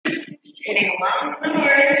Hitting along the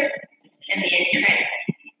word and the entrance.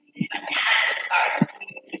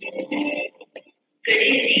 Good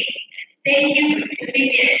evening. Thank you for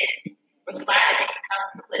tuning in. We're glad that you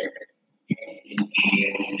come to listen.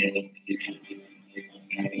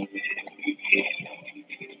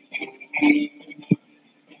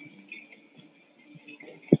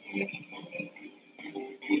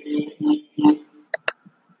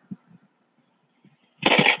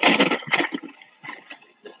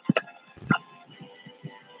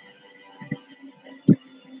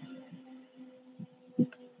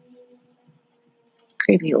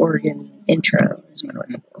 Creepy organ intro is one with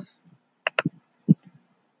the wolf.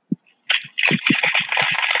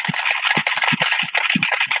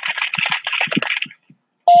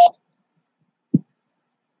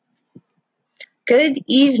 Good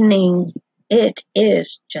evening. It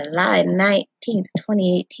is July 19th,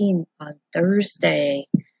 2018 on Thursday.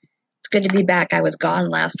 It's good to be back. I was gone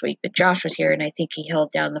last week, but Josh was here and I think he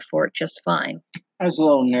held down the fort just fine. I was a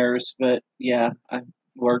little nervous, but yeah, I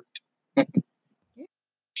worked.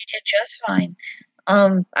 You did just fine.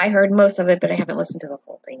 I heard most of it, but I haven't listened to the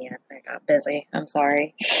whole thing yet. I got busy. I'm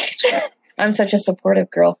sorry. I'm such a supportive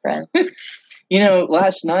girlfriend.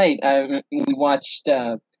 Last night we watched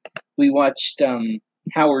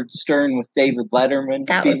Howard Stern with David Letterman.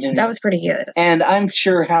 That was pretty good. And I'm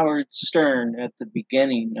sure Howard Stern at the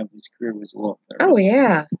beginning of his career was a little nervous. Oh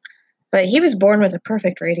yeah, but he was born with a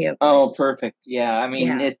perfect radio voice. Oh, perfect. Yeah, I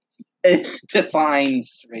mean it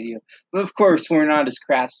defines radio. But of course, we're not as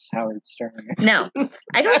crass as Howard Stern. No,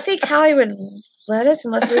 I don't think Howie would let us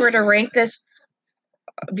unless we were to rank this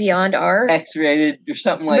beyond R. X-rated or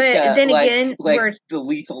something like but that. But then again, we're the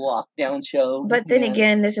Lethal Lockdown show. But then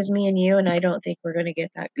again, this is me and you, and I don't think we're going to get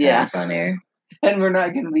that crass on air. And we're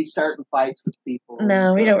not going to be starting fights with people.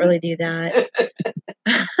 No, we don't really do that.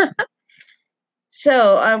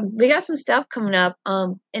 So we got some stuff coming up.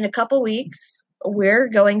 In a couple weeks, we're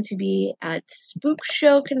going to be at Spook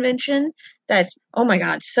Show Convention. That's, oh my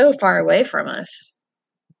God, so far away from us.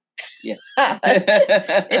 Yeah.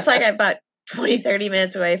 It's like about 20, 30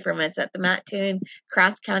 minutes away from us at the Mattoon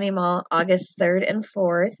Crafts County Mall, August 3rd and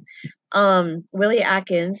 4th. Willie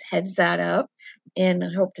Atkins heads that up, and I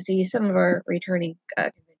hope to see some of our returning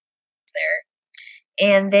there.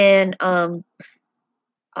 And then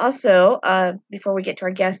also, before we get to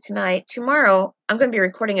our guest tonight, tomorrow I'm going to be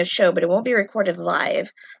recording a show, but it won't be recorded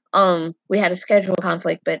live. We had a schedule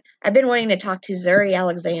conflict, but I've been wanting to talk to Zuri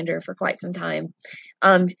Alexander for quite some time.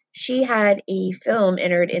 She had a film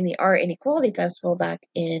entered in the Art and Equality Festival back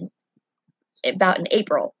in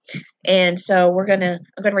April. And so I'm going to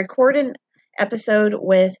record an episode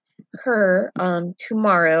with her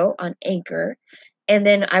tomorrow on Anchor. And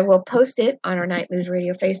then I will post it on our Night Moves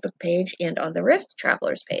Radio Facebook page and on the Rift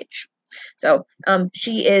Travelers page. So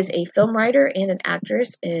she is a film writer and an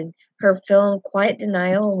actress, and her film Quiet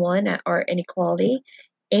Denial won at Art and Equality.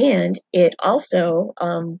 And it also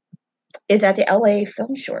is at the LA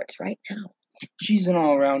Film Shorts right now. She's an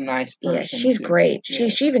all-around nice person. Yeah, she's great. Yeah.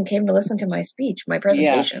 She even came to listen to my speech, my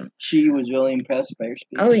presentation. Yeah, she was really impressed by her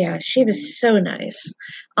speech. Oh, yeah, she was so nice.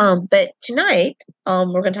 But tonight,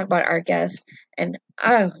 we're going to talk about our guest. And,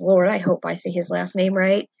 oh, Lord, I hope I say his last name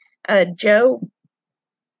right. Joe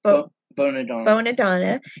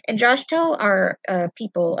Bonadonna. And Josh, tell our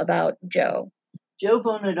people about Joe. Joe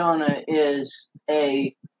Bonadonna is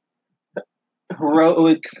a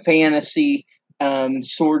heroic fantasy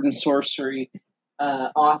sword and sorcery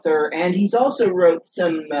author, and he's also wrote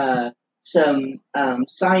some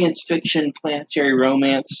science fiction, planetary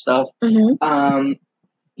romance stuff. Mm-hmm.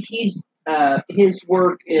 His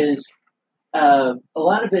work is a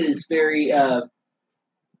lot of it is very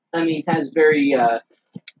has very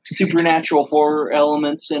supernatural horror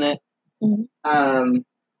elements in it. Mm-hmm.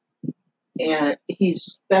 And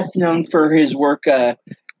he's best known for his work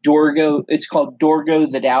Dorgo. It's called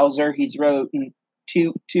Dorgo the Dowser. He's wrote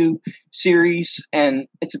two series, and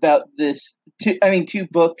it's about two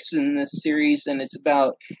books in this series, and it's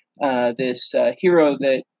about this hero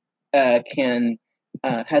that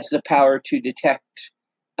has the power to detect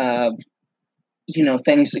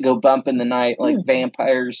things that go bump in the night, like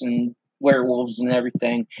vampires and werewolves and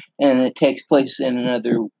everything, and it takes place in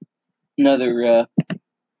another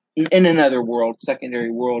world, secondary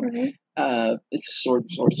world. Mm-hmm. It's a sword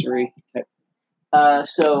and sorcery type.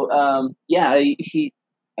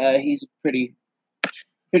 He's a pretty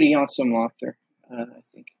awesome author, I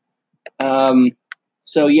think. I'm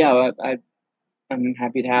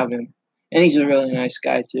happy to have him, and he's a really nice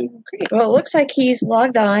guy too. Great. Well, it looks like he's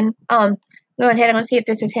logged on. Go ahead and let's see if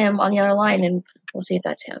this is him on the other line, and we'll see if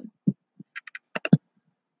that's him.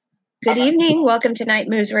 Good evening. Welcome to Night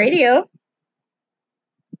Moves Radio.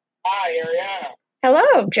 Hi, Ariana.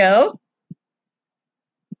 Hello, Joe.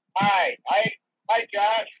 Hi. Hi,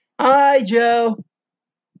 Josh. Hi, Joe.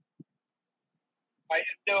 How you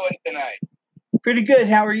doing tonight? Pretty good.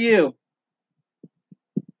 How are you?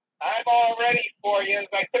 I'm all ready for you.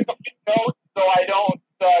 I took a few notes so I don't,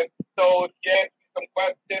 so if you ask me some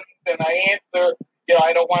questions and I answer,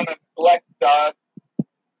 I don't want to neglect a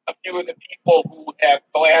few of the people who have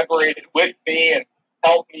collaborated with me and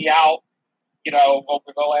helped me out,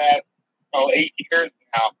 over the last, 8 years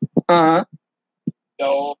now. Uh-huh.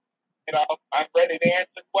 So, I'm ready to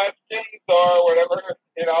answer questions or whatever,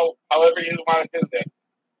 however you want to do this.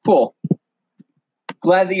 Cool.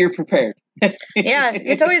 Glad that you're prepared. Yeah,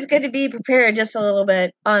 it's always good to be prepared just a little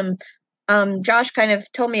bit. Josh kind of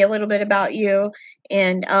told me a little bit about you,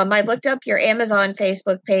 and I looked up your Amazon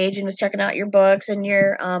Facebook page and was checking out your books and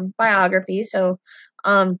your biography. So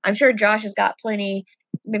I'm sure Josh has got plenty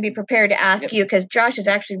maybe prepared to ask you, because Josh is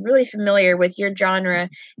actually really familiar with your genre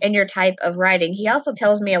and your type of writing. He also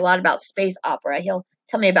tells me a lot about space opera. He'll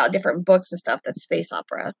tell me about different books and stuff that's space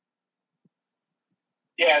opera.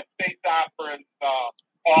 Yeah, space opera is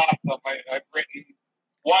awesome. I've written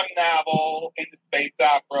one novel in the space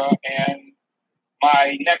opera, and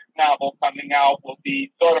my next novel coming out will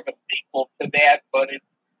be sort of a sequel to that, but it's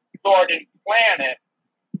Sword and Planet,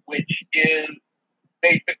 which is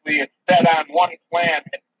basically it's set on one planet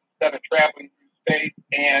instead of traveling through space,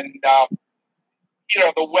 and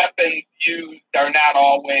the weapons used are not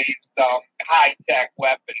always high tech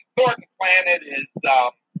weapons. Sword and Planet is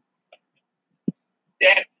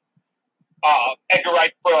Edgar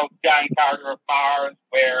Rice Burroughs' John Carter of Mars,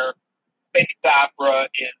 where space opera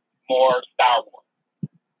is more Star Wars.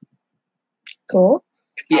 Cool.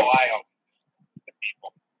 It's how I hope the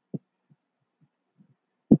people.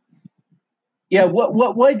 Yeah. What? So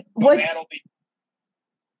that'll be.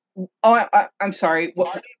 Oh, I'm sorry.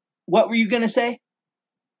 What were you gonna say?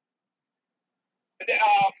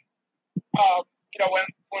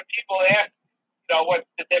 When people ask, what's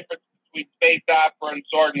the difference between space opera and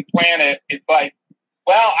Sword and Planet, it's like,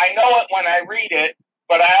 well, I know it when I read it,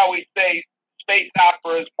 but I always say space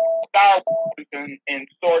opera is Star Wars, and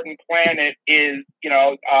Sword and Planet is,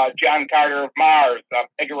 John Carter of Mars,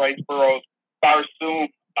 Edgar Rice Burroughs' Barsoom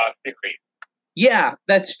series. Yeah,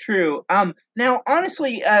 that's true. Now,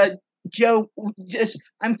 honestly, Joe,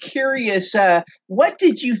 I'm curious. What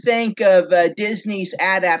did you think of Disney's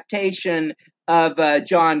adaptation of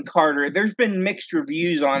John Carter? There's been mixed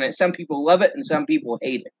reviews on it. Some people love it, and some people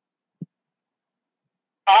hate it.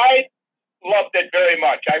 I loved it very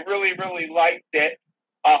much. I really, really liked it.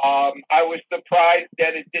 I was surprised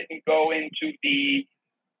that it didn't go into the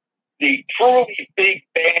truly big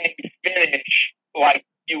bang finish like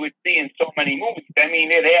you would see in so many movies. I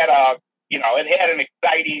mean, it had an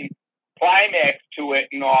exciting climax to it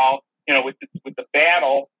and all, with the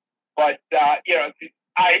battle. But I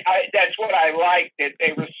that's what I liked. That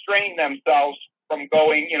they restrained themselves from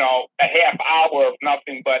going, a half hour of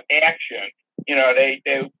nothing but action. They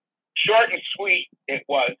short and sweet it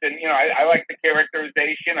was, and I like the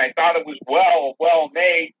characterization. I thought it was well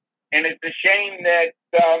made, and it's a shame that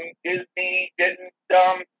Disney didn't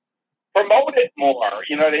promote it more.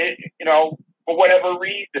 For whatever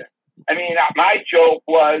reason. I mean, my joke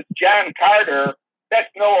was John Carter. That's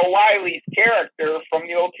Noah Wiley's character from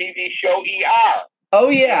the old TV show ER. Oh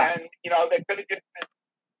yeah, and they could have just.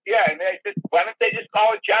 Yeah, and they said, why don't they just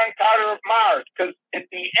call it John Carter of Mars? Because at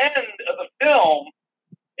the end of the film,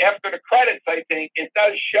 after the credits, I think, it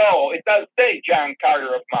does say John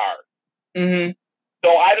Carter of Mars. Mm-hmm.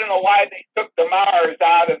 So I don't know why they took the Mars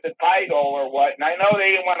out of the title or what. And I know they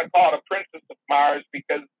didn't want to call it a Princess of Mars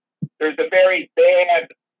because there's a very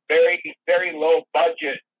bad, very, very low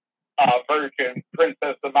budget version,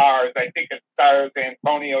 Princess of Mars. I think it stars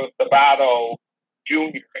Antonio Sabato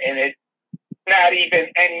Jr. and it's not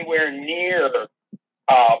even anywhere near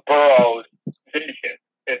Burroughs' vision.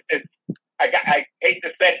 I hate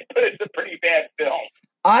to say it, but it's a pretty bad film.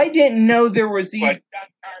 I didn't know there was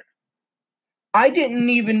I didn't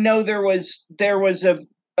even know there was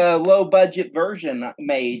a low budget version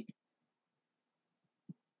made.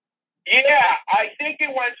 Yeah, I think it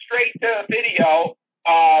went straight to video.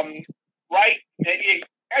 Right, maybe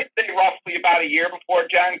I'd say roughly about a year before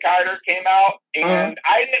John Carter came out, and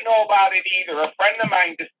I didn't know about it either. A friend of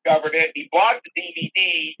mine discovered it. He bought the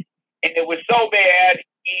DVD, and it was so bad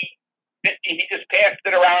he just passed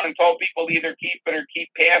it around and told people to either keep it or keep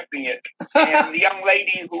passing it. And the young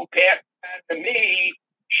lady who passed it to me,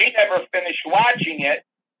 she never finished watching it,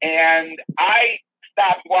 and I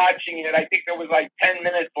stopped watching it. I think there was like 10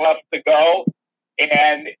 minutes left to go,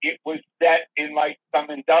 and it was set in like some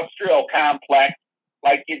industrial complex.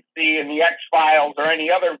 like you'd see in the X-Files or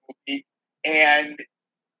any other movie. And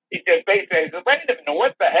it just basically says, wait a minute,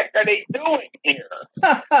 what the heck are they doing here?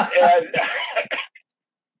 And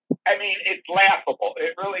I mean, it's laughable.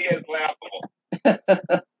 It really is laughable.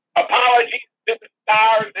 Apologies to the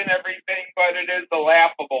stars and everything, but it is a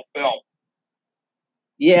laughable film.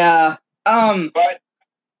 Yeah. But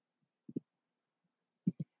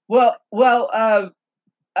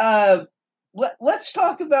let's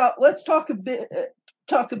talk a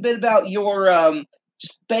bit about your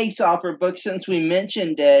space opera book, since we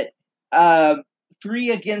mentioned it.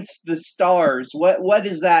 Three Against the Stars. What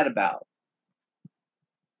is that about?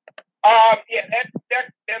 Yeah,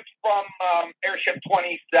 that's from Airship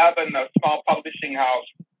 27, a small publishing house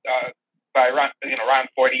by Ron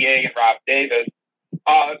 48 and Rob Davis.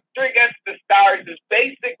 Three Against the Stars is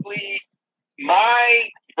basically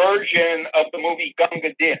my version of the movie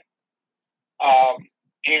Gunga Din. And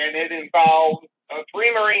it involves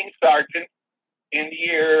three Marine sergeants in the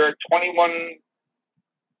year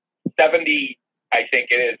 2170, I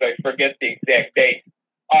think it is. I forget the exact date.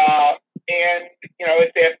 And,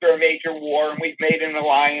 it's after a major war, and we've made an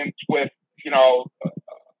alliance with,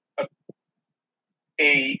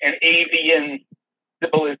 an avian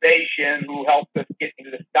civilization who helped us get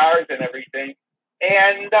into the stars and everything.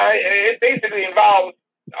 And it basically involves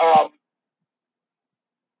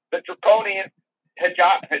the draconian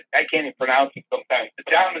hegemony. I can't even pronounce it sometimes.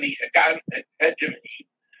 Hegemony.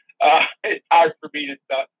 It's hard for me to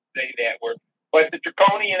say that word. But the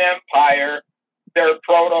Draconian Empire, they're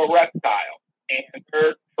proto-reptile. And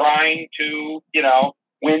they're trying to,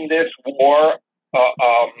 win this war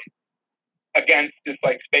against this,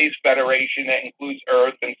 Space Federation that includes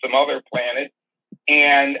Earth and some other planets.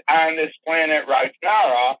 And on this planet,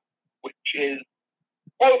 Rajnara, which is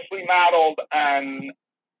closely modeled on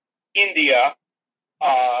India,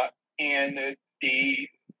 and the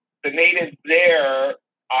natives there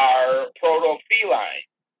are proto-feline.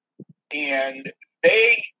 And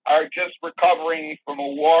they are just recovering from a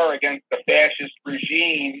war against the fascist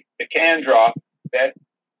regime, the Kandra, that,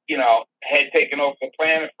 had taken over the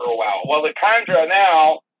planet for a while. Well, the Kandra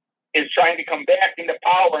now is trying to come back into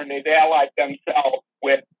power, and they've allied themselves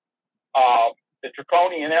with the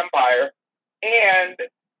Draconian Empire. And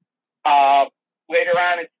later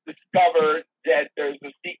on, it's discovered that there's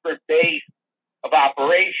a secret base of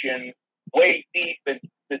operations way deep in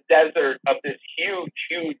the desert of this huge,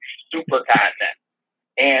 huge supercontinent.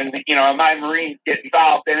 And, my Marines get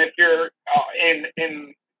involved. And if you're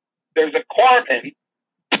there's a corpsman,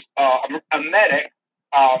 a medic,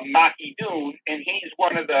 Maki Dune, and he's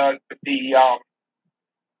one of the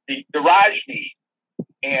Rajneesh.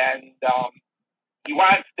 And he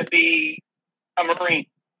wants to be a Marine,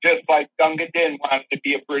 just like Gunga Din wanted to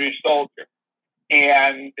be a British soldier.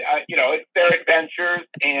 And, it's their adventures.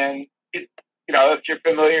 And, if you're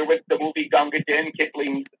familiar with the movie Gunga Din,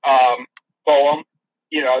 Kipling's poem,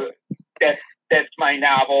 that's my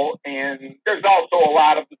novel. And there's also a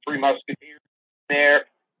lot of the Three Musketeers there.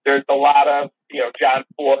 There's a lot of, John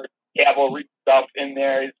Ford cavalry stuff in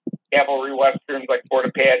there, cavalry westerns like Fort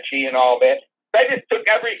Apache and all that. So I just took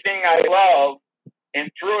everything I love and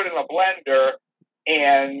threw it in a blender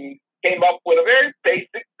and came up with a very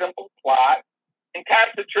basic, simple plot and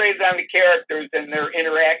concentrated on the characters and their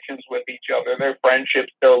interactions with each other, their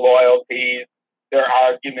friendships, their loyalties, their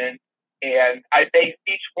arguments. And I based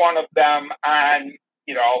each one of them on,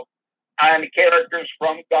 on the characters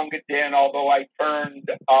from Gunga Din, although I turned,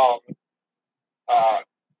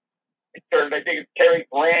 I think it's Cary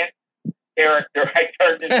Grant character, I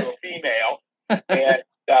turned into a female. And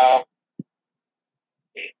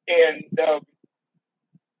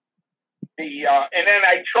then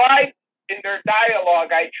I tried, in their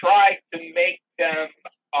dialogue, I tried to make them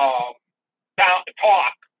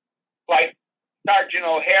talk like Sergeant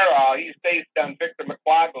O'Hara. He's based on Victor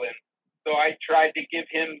McLaughlin. So I tried to give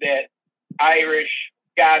him that Irish,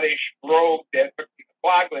 Scottish brogue that Victor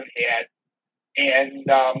McLaughlin had. And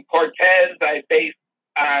Cortez, I based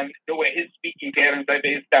on the way his speaking patterns, I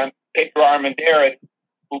based on Pedro Armendariz,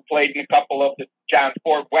 who played in a couple of the John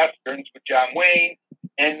Ford Westerns with John Wayne.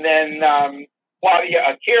 And then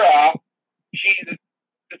Claudia Akira, she's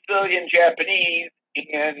Sicilian Japanese,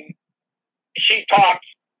 and she talks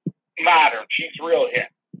modern. She's real hip.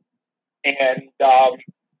 And,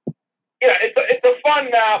 it's a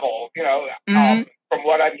fun novel, from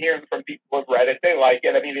what I'm hearing from people who have read it. They like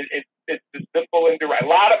it. I mean, it's simple and direct. A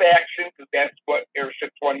lot of action, because that's what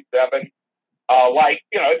Airship 27,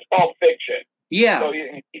 it's Pulp Fiction. Yeah. So you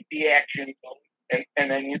can keep the action going.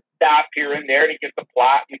 And then you stop here and there to get the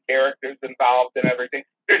plot and the characters involved and everything.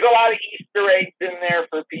 There's a lot of Easter eggs in there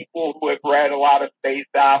for people people who have read a lot of space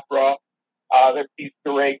opera, there's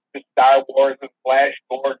Easter eggs to Star Wars and Flash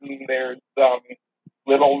Gordon. There's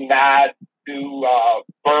little nods to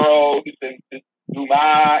Burroughs and to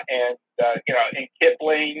Dumas and and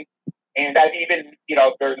Kipling. And I've even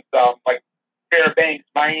there's like Fairbanks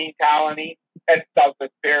Mining Colony. That's south of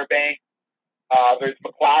Fairbanks. There's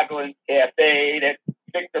McLaughlin's Cafe. That's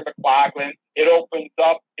Victor McLaughlin. It opens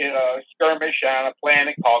up in a skirmish on a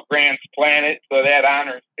planet called Grant's Planet, so that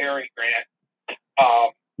honors Cary Grant.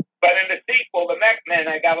 But in the sequel, The Men,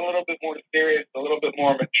 I got a little bit more serious, a little bit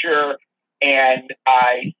more mature, and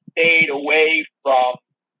I stayed away from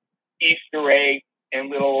Easter eggs and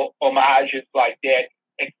little homages like that,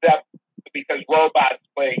 except because robots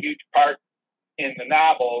play a huge part in the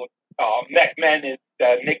novel. Men is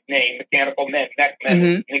the nickname, Mechanical Men. Men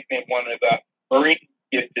is nickname one of the Marines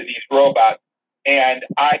gives to these robots. And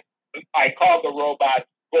I call the robots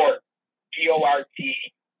Gort,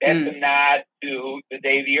 G-O-R-T. That's a nod to the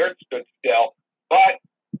day the Earth stood still. But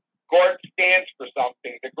Gort stands for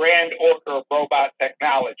something, the Grand Order of Robot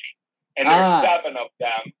Technology. And there's 7 of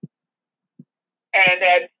them. And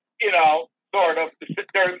that's,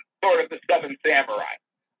 they're sort of the 7 samurai.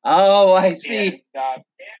 Oh, I see.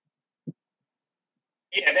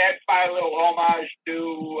 And, that's my little homage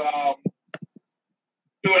to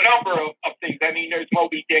a number of things. I mean, there's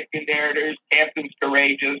Moby Dick in there. There's Captain's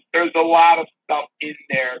Courageous. There's a lot of stuff in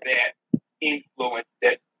there that influenced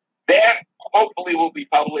it. That hopefully will be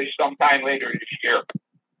published sometime later this year.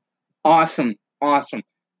 Awesome.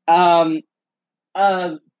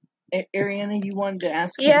 Ariana, you wanted to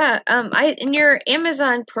ask? Yeah, I in your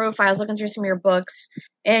Amazon profiles, looking through some of your books,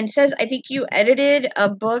 and it says I think you edited a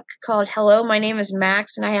book called "Hello, My Name is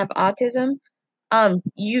Max and I Have Autism."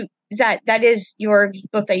 That is your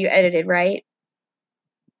book that you edited, right?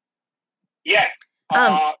 Yes.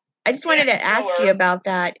 I just wanted to ask you about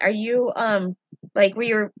that. Are you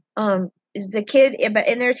is the kid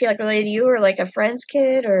in there? Is he like related to you or like a friend's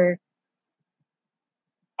kid or?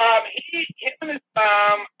 Him and his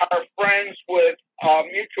mom are friends with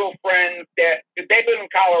mutual friends that they live in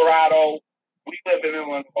Colorado. We live in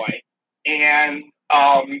Illinois, and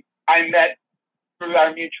I met through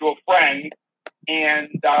our mutual friend. And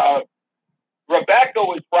Rebecca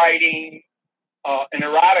was writing an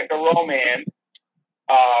erotica romance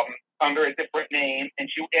under a different name, and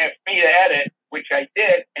she asked me to edit, which I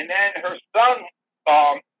did. And then her son,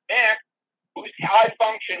 Max, who's high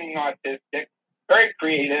functioning autistic, very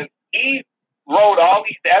creative, he wrote all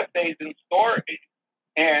these essays and stories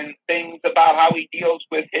and things about how he deals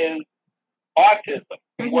with his autism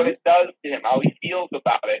and what it does to him, how he feels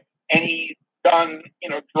about it. And he's done,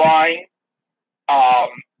 drawings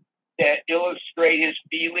that illustrate his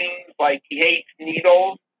feelings, like he hates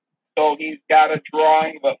needles. So he's got a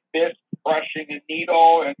drawing of a fist crushing a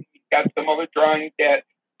needle, and he's got some other drawings that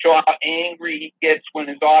show how angry he gets when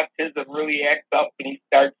his autism really acts up and he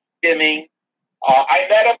starts stimming. I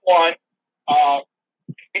met him once.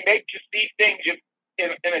 He makes you see things in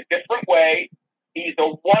a different way. He's a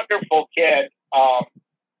wonderful kid,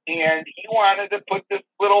 and he wanted to put this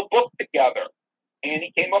little book together. And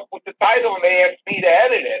he came up with the title, and they asked me to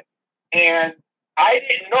edit it. And I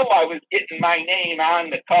didn't know I was getting my name on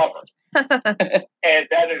the cover as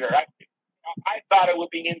editor. I thought it would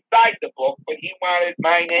be inside the book, but he wanted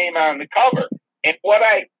my name on the cover. And what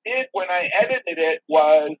I did when I edited it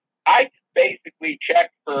was I basically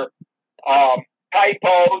checked for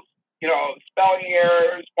typos, spelling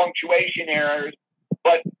errors, punctuation errors,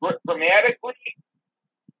 but grammatically,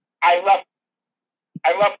 I left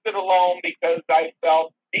it alone because I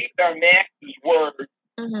felt these are Max's words,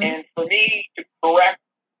 and for me to correct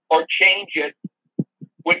or change it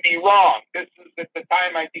would be wrong. This is at the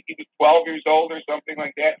time I think he was 12 years old or something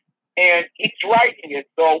like that, and he's writing it.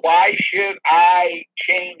 So why should I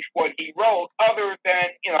change what he wrote, other than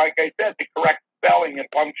like I said, the correct spelling and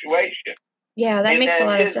punctuation? Yeah, that makes a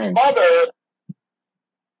lot of sense. Mother,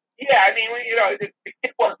 the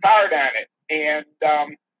kid worked hard on it, and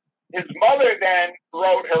his mother then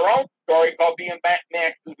wrote her own story called Being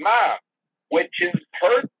Max's Mom, which is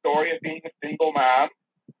her story of being a single mom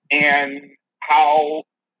and how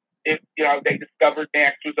they discovered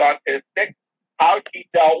Max was autistic, how she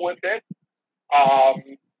dealt with it.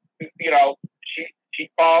 She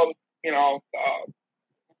calls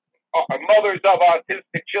mothers of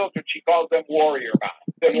autistic children, she calls them warrior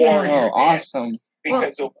moms. Awesome!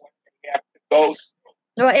 Because of what they have to go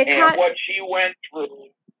through. What she went through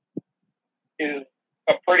is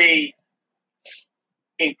a pretty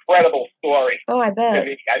incredible story. Oh, I bet.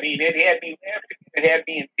 I mean, it had me laughing. It had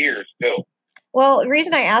me in tears too. Well, the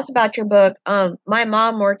reason I asked about your book, my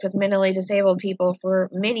mom worked with mentally disabled people for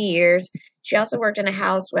many years. She also worked in a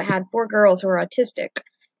house that had 4 girls who were autistic,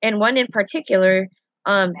 and one in particular,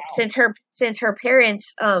 since her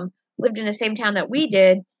parents lived in the same town that we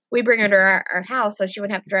did, we bring her to our house so she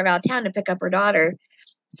wouldn't have to drive out of town to pick up her daughter.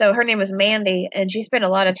 So her name was Mandy, and she spent a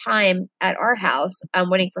lot of time at our house,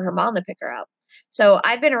 waiting for her mom to pick her up. So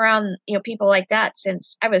I've been around, people like that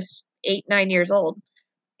since I was 8, 9 years old.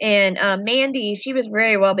 And Mandy, she was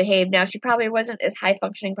very well behaved. Now she probably wasn't as high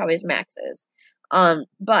functioning probably as Max is,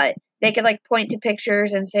 but they could like point to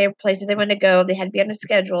pictures and say places they wanted to go. They had to be on a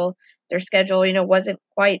schedule. Their schedule, wasn't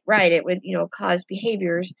quite right. It would, cause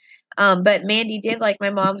behaviors. But Mandy did like my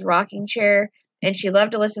mom's rocking chair, and she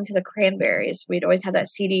loved to listen to the Cranberries. We'd always have that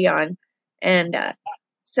CD on, and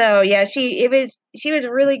so yeah, she was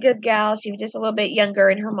a really good gal. She was just a little bit younger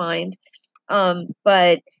in her mind,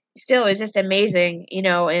 but still it's just amazing,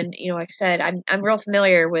 and like I said, I'm real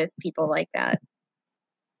familiar with people like that.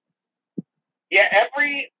 Yeah,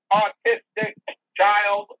 every autistic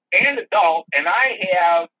child and adult, and I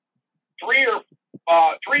have three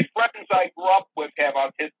friends I grew up with have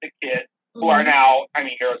autistic kids who are now,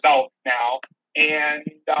 they're adults now, and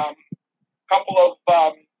a couple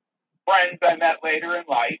of friends I met later in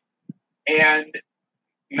life, and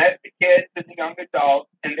met the kids and the young adults,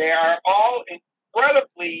 and they are all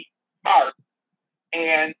incredibly smart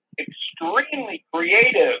and extremely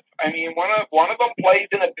creative. One of them plays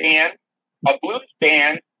in a band, a blues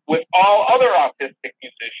band, with all other autistic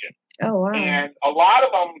musicians. Oh wow! And a lot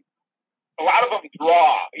of them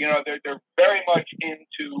draw. They're very much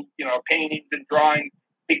into paintings and drawings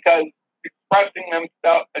because expressing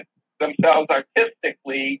themselves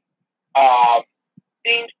artistically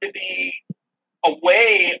seems to be a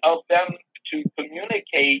way of them to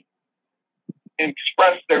communicate and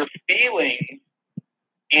express their feelings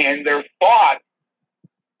and their thoughts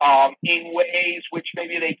in ways which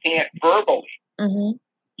maybe they can't verbally. Mm-hmm.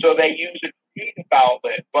 So they use a creative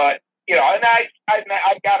outlet. But, and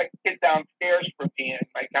I've got a kid downstairs from me in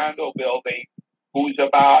my condo building who's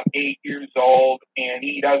about 8 years old, and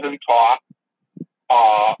he doesn't talk.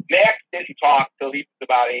 Max didn't talk till he was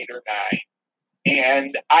about 8 or 9.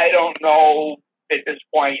 And I don't know at this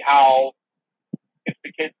point if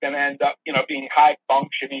the kid's going to end up, being high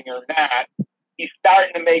functioning or not. He's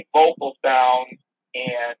starting to make vocal sounds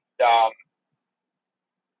and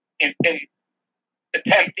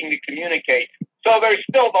attempting to communicate. So there's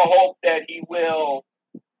still the hope that he will,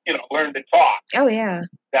 learn to talk. Oh yeah.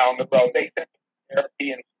 Down the road, they send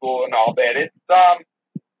therapy in school and all that. It's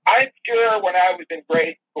I'm sure when I was in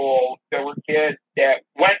grade school, there were kids that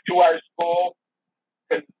went to our school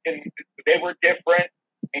because they were different,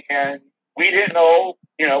 and we didn't know.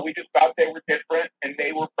 We just thought they were different, and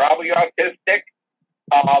they were probably autistic.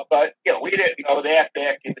 But we didn't know that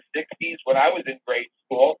back in the '60s when I was in grade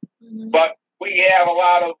school. Mm-hmm. But we have a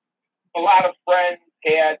lot of friends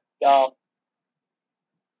had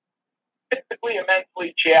typically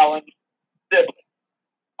immensely challenged siblings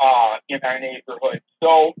in our neighborhood.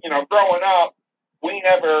 So growing up, we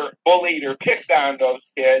never bullied or picked on those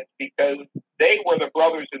kids because they were the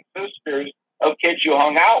brothers and sisters of kids you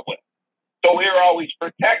hung out with. So we were always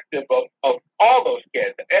protective of all those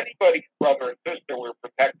kids. Anybody's brother and sister we're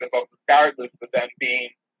protective of, regardless of them being,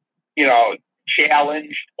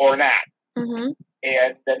 challenged or not. Mm-hmm.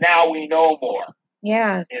 And now we know more.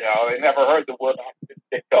 Yeah. I never heard the word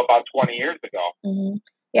autistic until about 20 years ago. Mm-hmm.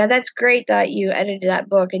 Yeah, that's great that you edited that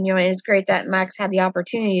book, and and it's great that Max had the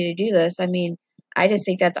opportunity to do this. I just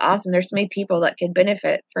think that's awesome. There's so many people that could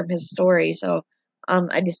benefit from his story. So,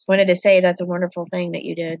 I just wanted to say that's a wonderful thing that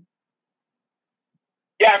you did.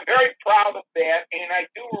 Yeah, I'm very proud of that, and I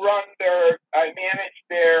do manage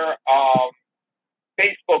their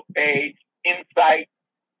Facebook page, Insight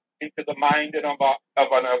into the Mind of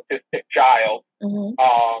an Autistic Child. Mm-hmm.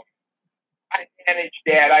 I manage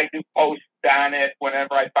that. I do posts on it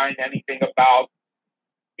whenever I find anything about,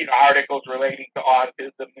 articles relating to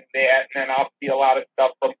autism and that, and then I'll see a lot of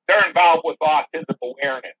stuff they're involved with autism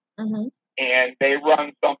awareness. Mm-hmm. And they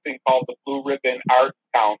run something called the Blue Ribbon Arts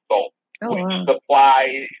Council, which wow.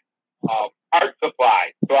 supplies art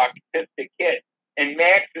supplies to autistic kids. And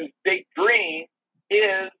Max's big dream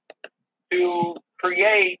is to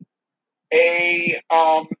create an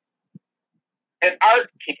art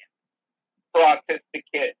camp for autistic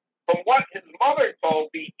kids. From what his mother told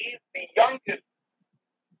me, he's the youngest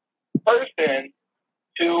person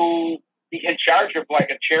to be in charge of like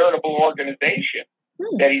a charitable organization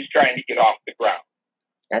that he's trying to get off the ground.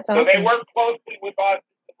 That's awesome. So they work closely with autism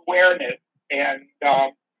awareness, and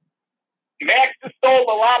Max has sold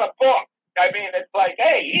a lot of books. I mean, it's like,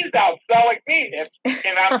 hey, he's out selling me,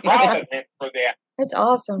 and I'm proud of him for that. That's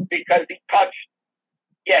awesome. Because he touched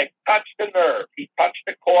the nerve. He touched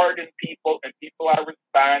the chord in people, and people are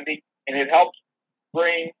responding, and it helps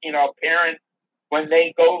bring, parents, when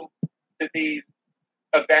they go to these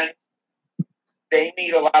events, they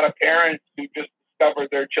meet a lot of parents who just discovered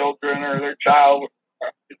their children or their child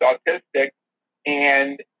is autistic,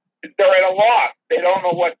 and they're at a loss. They don't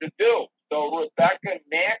know what to do. So Rebecca and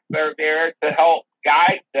Max are there to help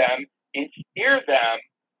guide them and steer them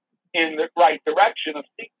in the right direction of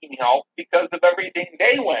seeking help because of everything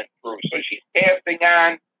they went through. So she's passing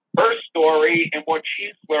on her story and what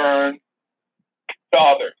she's learned to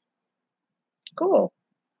others. Cool.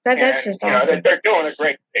 That's just awesome. They're doing a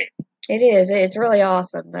great thing. It is. It's really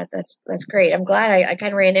awesome. That's great. I'm glad I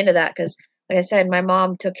kind of ran into that because, like I said, my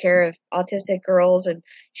mom took care of autistic girls and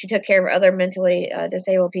she took care of other mentally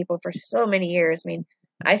disabled people for so many years. I mean,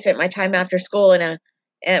 I spent my time after school in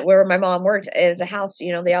where my mom worked as a house.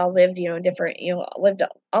 They all lived, different.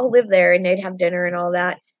 All lived there, and they'd have dinner and all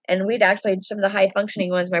that. And we'd actually some of the high functioning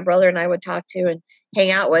ones my brother and I would talk to and hang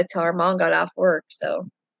out with till our mom got off work. So.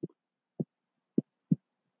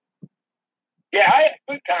 Yeah, I had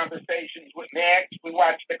good conversations with Max. We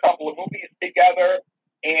watched a couple of movies together,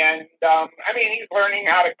 and he's learning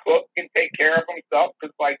how to cook and take care of himself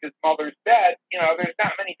because, like his mother said, there's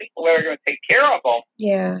not many people that are going to take care of him.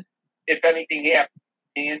 Yeah. If anything happens,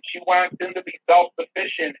 and she wants him to be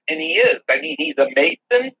self-sufficient, and he is. I mean, he's a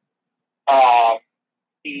mason.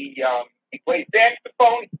 He plays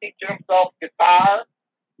saxophone. He's teaching himself guitar.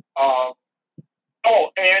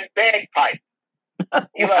 And bagpipes.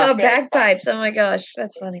 Oh, bagpipes. Oh, my gosh.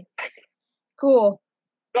 That's funny. Cool.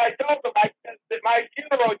 So I told him, at my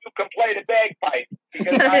funeral, you can play the bagpipes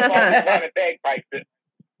because I've always wanted bagpipes.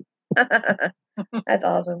 That's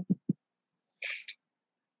awesome.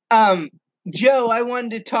 Joe, I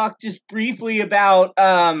wanted to talk just briefly about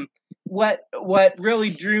what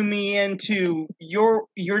really drew me into your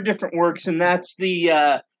different works, and that's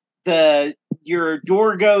your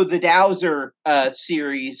Dorgo the Dowser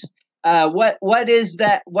series. What is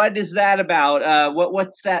that? What is that about?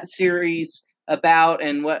 What's that series about,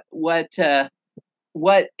 and what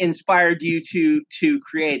inspired you to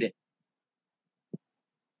create it?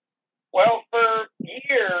 Well, for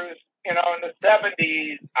years, in the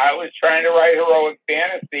 70s, I was trying to write heroic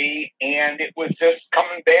fantasy, and it was just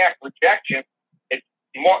coming back rejection. It's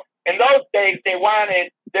more in those days they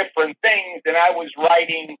wanted different things, and I was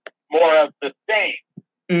writing more of the same.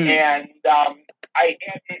 And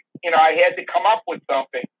I had to come up with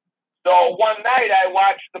something. So one night I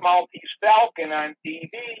watched the Maltese Falcon on TV,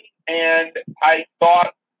 and I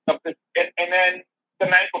thought of this. And then the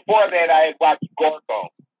night before that, I had watched Gorgo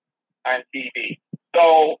on TV.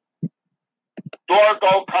 So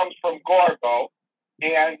Dorgo comes from Gorgo,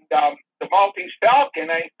 and the Maltese Falcon.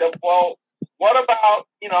 I said, well, what about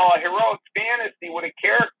a heroic fantasy with a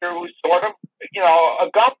character who's sort of a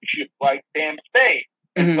gumshoe like Sam Spade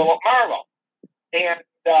and Philip Marlowe? And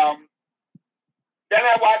then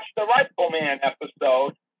I watched the Rifleman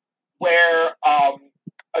episode where a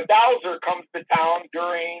dowser comes to town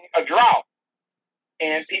during a drought,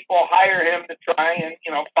 and people hire him to try and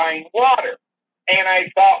find water. And I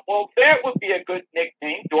thought, well, that would be a good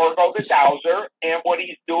nickname, Dorgo the Dowser. And what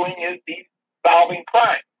he's doing is he's solving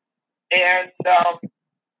crime. And the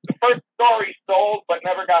first story sold, but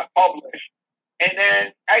never got published. And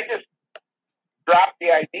then I just dropped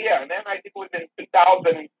the idea. And then I think it was in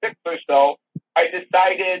 2006 or so, I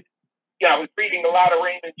decided, I was reading a lot of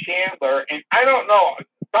Raymond Chandler, and I don't know,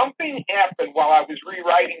 something happened while I was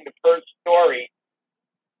rewriting the first story.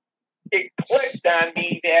 It clicked on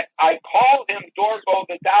me that I called him Dorgo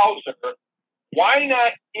the Dowser. Why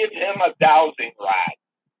not give him a dowsing rod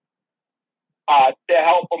to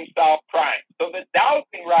help him solve crime? So the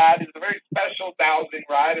dowsing rod is a very special dowsing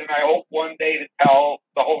rod, and I hope one day to tell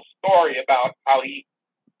the whole story about how he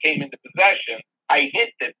came into possession. I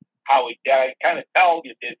hinted how he did. I kind of tell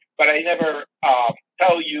you did, but I never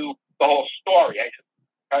tell you the whole story. I just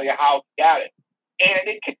tell you how he got it. And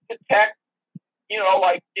it can detect,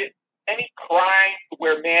 any crime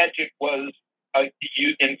where magic was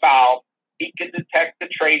involved, he can detect the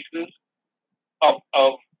traces of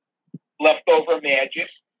leftover magic.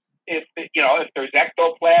 If there's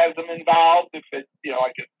ectoplasm involved, if it's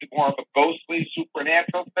it's more of a ghostly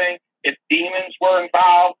supernatural thing, if demons were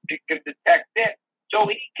involved, it can detect it. So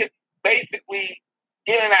he can basically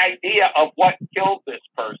get an idea of what killed this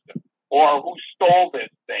person or who stole this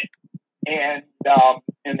thing and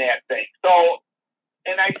that thing. So.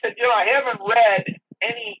 And I said, I haven't read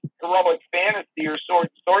any heroic fantasy or sword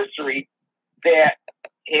sorcery that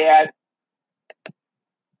had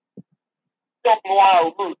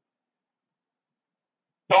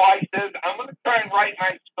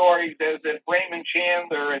stories as if Raymond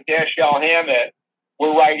Chandler and Dashiell Hammett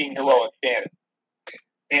were writing heroic fantasy.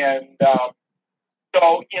 And so,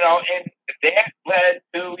 and that led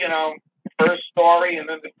to, first story and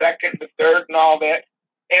then the second, the third, and all that.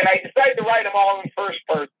 And I decided to write them all in first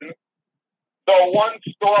person. So one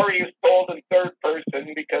story is told in third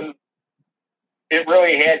person because it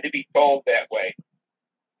really had to be told that way.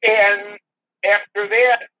 And after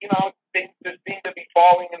that, things just seemed to be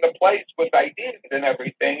falling into place with ideas and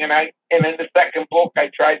everything. And in the second book, I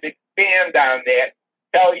tried to expand on that,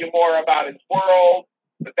 tell you more about its world,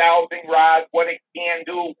 the dowsing rod, what it can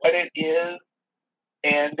do, what it is,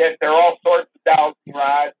 and that there are all sorts of dowsing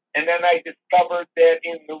rods. And then I discovered that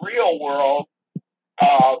in the real world,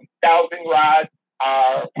 dowsing rods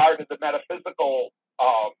are part of the metaphysical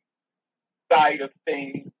side of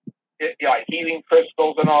things, like healing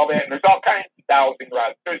crystals and all that. And there's all kinds of dowsing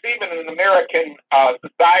rods. There's even an American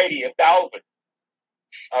Society of Dowsing,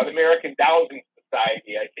 the American Dowsing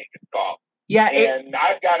Society, I think it's called. Yeah. And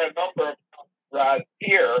I've got a number of rods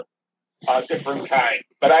here, different kinds.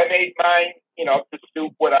 But I made mine, to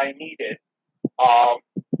suit what I needed.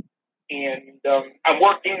 And I'm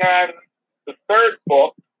working on the third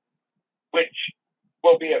book, which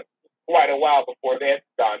will be quite a while before that's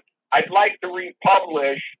done. I'd like to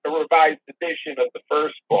republish a revised edition of the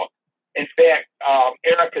first book. In fact,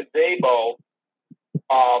 Erica Szabo,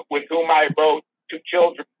 with whom I wrote 2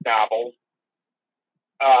 children's novels,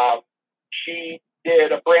 she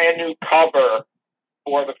did a brand new cover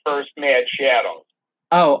for the first Mad Shadows.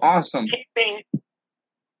 Oh, awesome. Keeping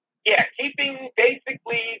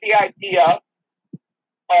basically the idea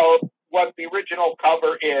of what the original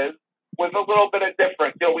cover is with a little bit of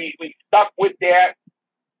difference. We stuck with that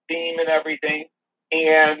theme and everything,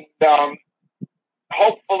 and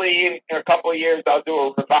hopefully in a couple of years I'll do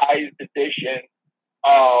a revised edition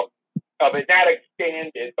of it, not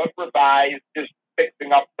expanded, but revised, just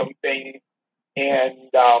fixing up some things,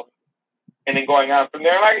 and then going on from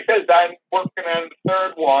there. Like I said, I'm working on the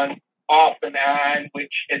third one off and on,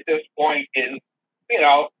 which at this point is,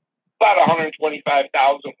 about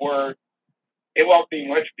 125,000 words. It won't be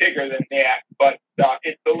much bigger than that, but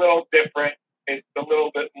it's a little different. It's a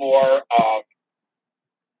little bit more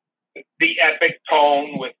the epic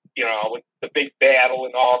tone with the big battle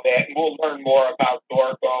and all that. And we'll learn more about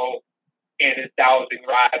Dorgo and his dowsing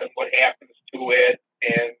rod and what happens to it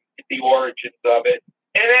and the origins of it.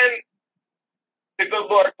 And then, the good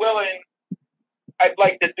Lord willing, I'd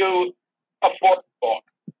like to do a fourth book.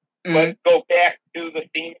 But go back to the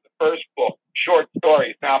theme of the first book, short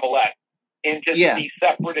stories, novelettes, and just be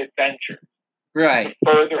separate adventures. Right. To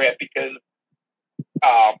further it, because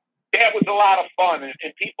that was a lot of fun,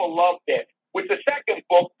 and people loved it. With the second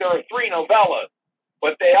book, there are 3 novellas,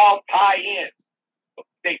 but they all tie in.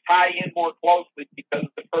 They tie in more closely because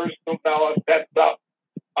the first novella sets up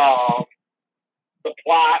the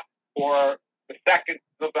plot for the second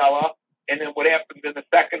novella, and then what happens in the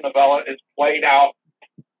second novella is played out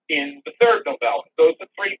in the third novella. So it's a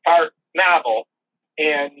 3-part novel,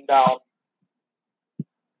 and I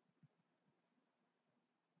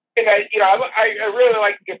really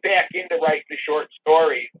like to get back into writing the short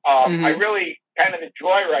stories. I really kind of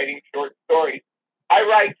enjoy writing short stories. I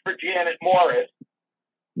write for Janet Morris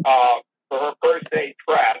for her birthday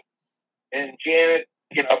press, and Janet,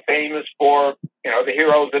 famous for the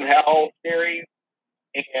Heroes in Hell series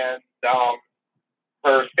and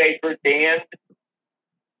her Sacred Band,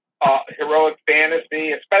 heroic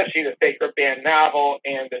fantasy, especially the Sacred Band novel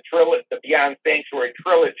and the Beyond Sanctuary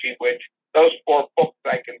trilogy, which those 4 books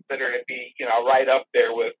I consider to be, right up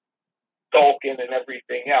there with Tolkien and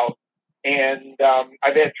everything else. And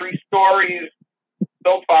I've had 3 stories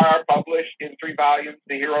so far published in 3 volumes,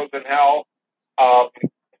 The Heroes in Hell. The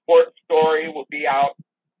 4th story will be out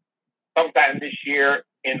sometime this year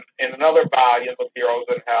in another volume of Heroes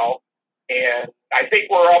in Hell. And I think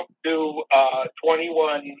we're up to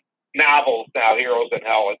 21 novels now, Heroes in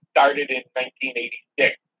Hell. It started in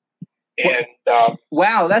 1986. And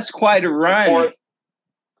wow, that's quite a run.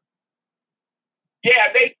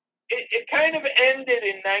 It kind of ended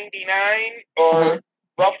in 99 or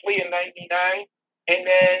roughly in 99. And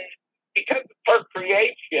then because of her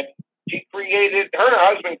creation, her and her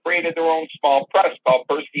husband created their own small press called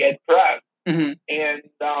Perseid Press. And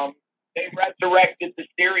they resurrected the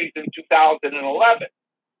series in 2011.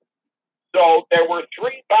 So there were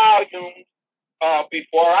 3 volumes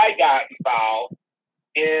before I got involved.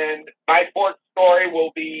 And my 4th story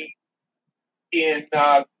will be in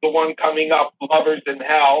the one coming up, Lovers in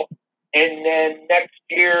Hell. And then next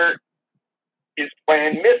year is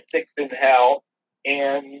planned Mystics in Hell.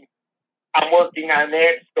 And I'm working on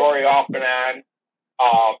that story off and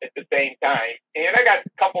at the same time. And I got a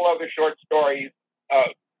couple other short stories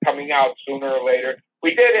coming out sooner or later.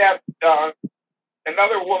 We did have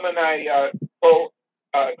another woman I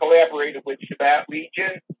collaborated with, Shabbat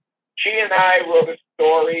Legion. She and I wrote a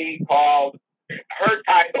story called, her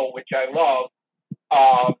title, which I love,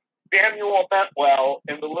 Samuel Mentwell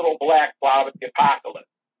and the Little Black Cloud of the Apocalypse.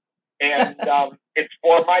 And it's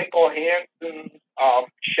for Michael Hansen's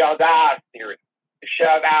Shada series.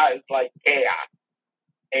 Shada is like chaos.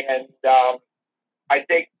 And I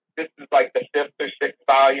think this is like the 5th or 6th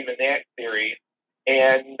volume in that series.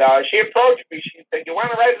 And she approached me. She said, "You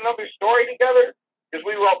want to write another story together?" Because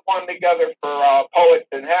we wrote one together for Poets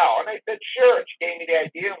in Hell. And I said, sure. She gave me the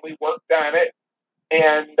idea, and we worked on it.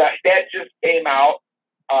 And that just came out.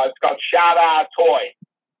 It's called Shada Toy.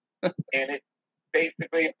 And it's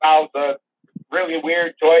basically about a really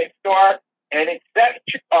weird toy store. And it's set in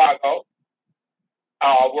Chicago,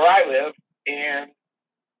 where I live, and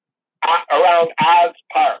around Oz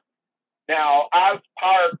Park. Now, Oz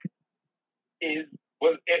Park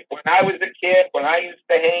when I was a kid, when I used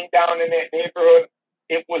to hang down in that neighborhood,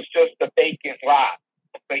 it was just a vacant lot.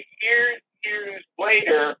 But years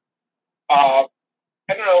later, I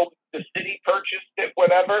don't know, the city purchased it,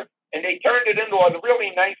 whatever, and they turned it into a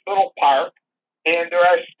really nice little park. And there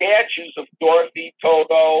are statues of Dorothy,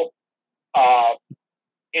 Toto,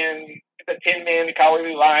 and the Tin Man, the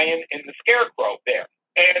Cowardly Lion, and the Scarecrow there.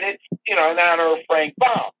 And it's, in honor of Frank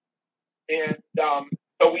Baum. And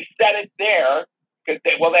so we set it there, because,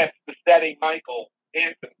 that's the setting Michael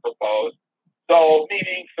Hansen proposed. So me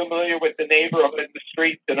being familiar with the neighborhood and the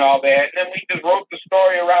streets and all that, and then we just wrote the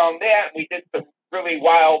story around that, and we did some really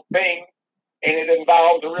wild things, and it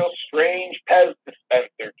involves a real strange Pez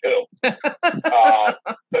dispenser, too. So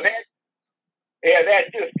that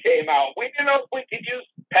just came out. We didn't know if we could use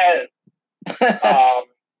Pez.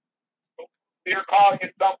 We were calling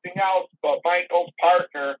it something else, but Michael's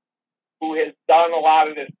partner, who has done a lot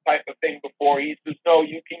of this type of thing before, he says, no,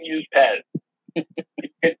 you can use Pez. You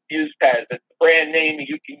can use Pez. It's a brand name, and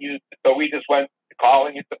you can use it. So we just went to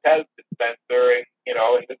calling it the Pez dispenser, and,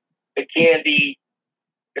 and the candy.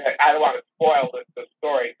 I don't want to spoil the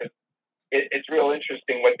story, because it's real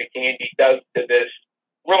interesting what the candy does to this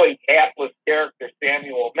really hapless character,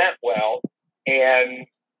 Samuel Mentwell. And,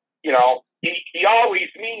 he always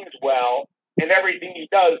means well, and everything he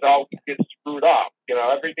does always gets screwed up.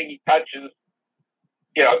 Everything he touches,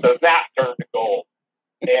 does not turn to gold.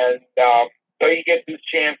 And so he gets his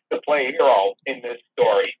chance to play a hero in this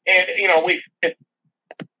story. And,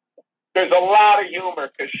 there's a lot of humor,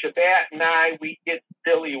 because Shabbat and I, we get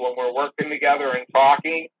silly when we're working together and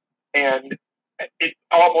talking, and it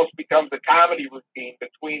almost becomes a comedy routine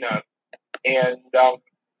between us. And so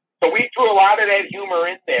we threw a lot of that humor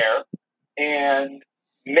in there and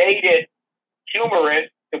made it humorous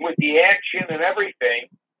with the action and everything.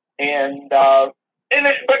 And but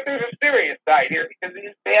there's a serious side here, because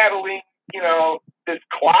he's battling, this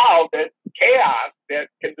cloud, that chaos that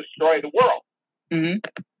can destroy the world. Mm-hmm.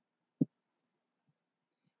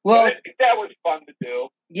 Well, that was fun to do.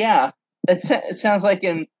 Yeah, it sounds like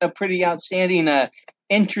a pretty outstanding,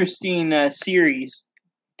 interesting series.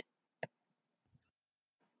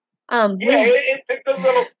 It's a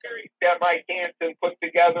little series that Mike Hansen put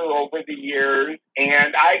together over the years,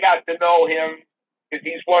 and I got to know him because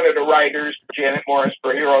he's one of the writers for Janet Morris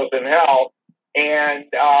for Heroes in Hell, and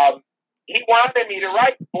he wanted me to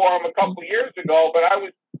write for him a couple years ago, but I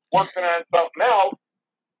was working on something else.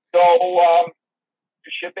 So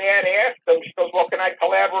Shabbat asked him, she goes, well, can I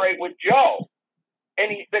collaborate with Joe?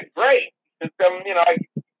 And he said, great. It's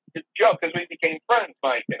Joe, because we became friends,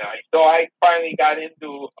 Mike and I. So I finally got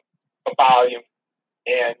into a volume,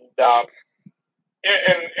 and a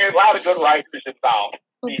lot of good writers involved.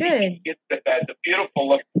 Well, good. It's a beautiful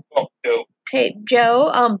looking book, too. Okay,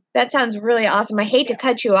 Joe, that sounds really awesome. I hate to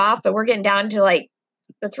cut you off, but we're getting down to like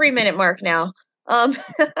the 3-minute mark now.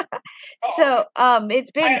 So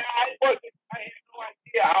it's been. I had no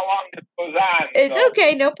idea how long this goes on. It's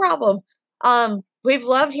okay, no problem. We've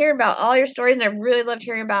loved hearing about all your stories, and I really loved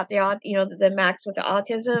hearing about the Max with the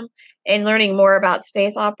autism and learning more about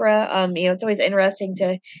space opera. It's always interesting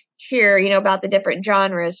to hear, about the different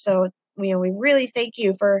genres. So, we really thank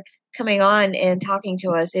you for coming on and talking to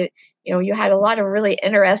us. You had a lot of really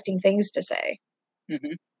interesting things to say.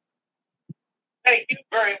 Mm-hmm. Thank you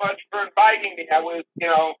very much for inviting me. I was,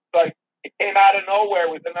 it came out of nowhere.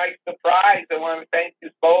 It was a nice surprise. I want to thank you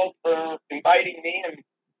both for inviting me,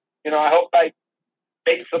 and I hope I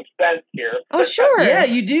make some sense here. Oh, sure. Yeah,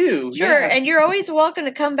 you do. Sure, yeah. And you're always welcome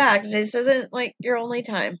to come back. This isn't like your only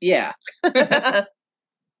time. Yeah.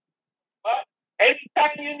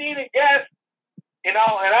 Anytime you need a guest, and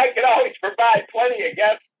I could always provide plenty of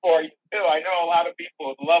guests for you too. I know a lot of people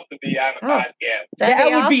would love to be on a podcast. That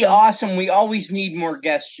would be awesome. We always need more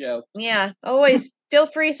guests, Joe. Yeah, always. Feel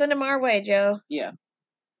free, send them our way, Joe. Yeah.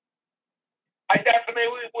 I definitely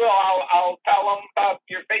will. I'll tell them about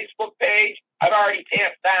your Facebook page. I've already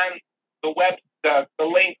tapped on the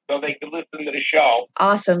link so they can listen to the show.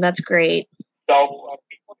 Awesome, that's great. So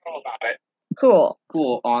people know about it.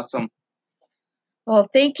 Cool. Awesome. Well,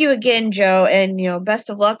 thank you again, Joe, and best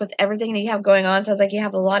of luck with everything that you have going on. Sounds like you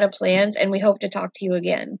have a lot of plans, and we hope to talk to you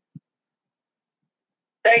again.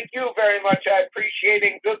 Thank you very much. I appreciate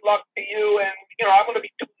it. Good luck to you. And, I'm going to be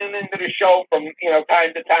tuning into the show from,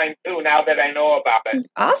 time to time, too, now that I know about it.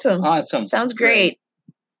 Awesome. Sounds great.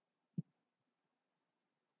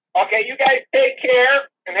 Okay, you guys take care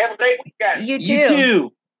and have a great weekend. You You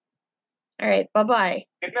too. All right, bye-bye.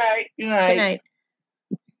 Good night. Good night. Good night.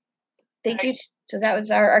 Thank you. So that was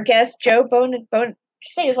our guest, Joe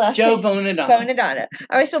say his last Joe name. Bonadonna. Bonadonna.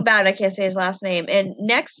 I always feel bad I can't say his last name. And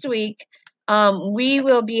next week, we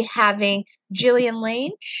will be having Jillian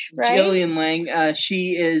Lange, right? Jillian Lange.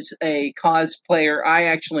 She is a cosplayer. I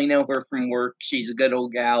actually know her from work. She's a good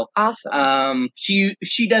old gal. Awesome. She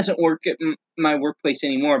doesn't work at my workplace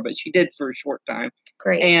anymore, but she did for a short time.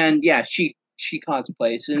 Great. And yeah, she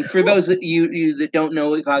cosplays. And for those of you that don't know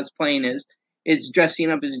what cosplaying is, it's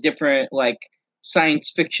dressing up as different like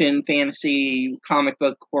science fiction, fantasy, comic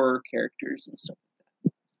book, horror characters and stuff.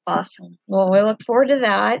 Awesome. Well, we look forward to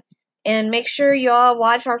that. And make sure y'all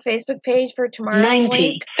watch our Facebook page for tomorrow's 90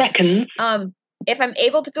 link. seconds. If I'm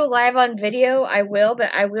able to go live on video, I will,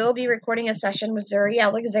 but I will be recording a session with Zuri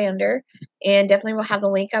Alexander, and definitely will have the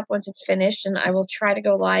link up once it's finished, and I will try to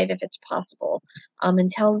go live if it's possible.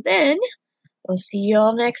 Until then, we'll see you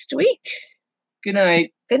all next week. Good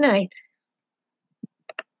night. Good night.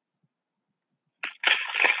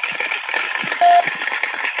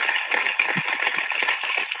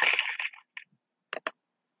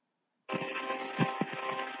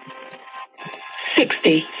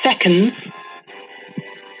 Seconds.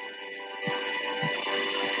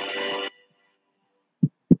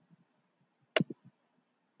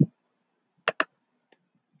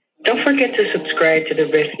 Don't forget to subscribe to the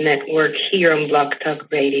Rift Network here on Blog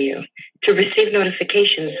Talk Radio to receive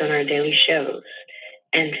notifications on our daily shows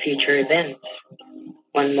and future events.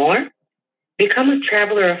 One more, become a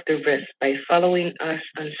traveler of the Rift by following us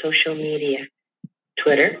on social media,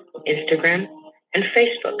 Twitter, Instagram, and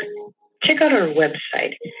Facebook. Check out our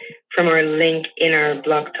website from our link in our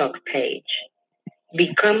Blog Talk page.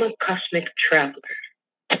 Become a cosmic traveler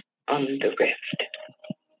on the Rift.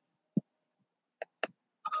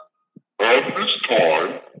 At this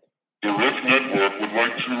time, the Rift Network would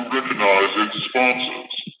like to recognize its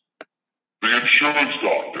sponsors. The Insurance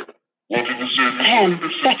Doctor, wanting to save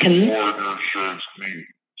 10 seconds. more in your insurance needs.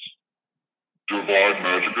 Divine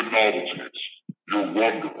Magic and Novelties, your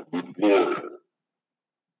wonderful employer.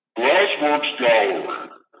 Glassworks Gallery,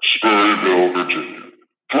 Sperryville, Virginia,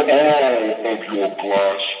 for all of your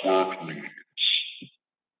glasswork needs.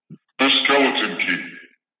 The Skeleton Key,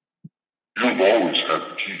 you've always had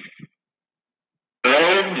the key.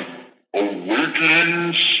 And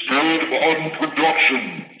Awakening Spirit Fun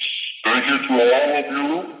Productions. Thank you to all of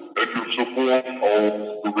you and your support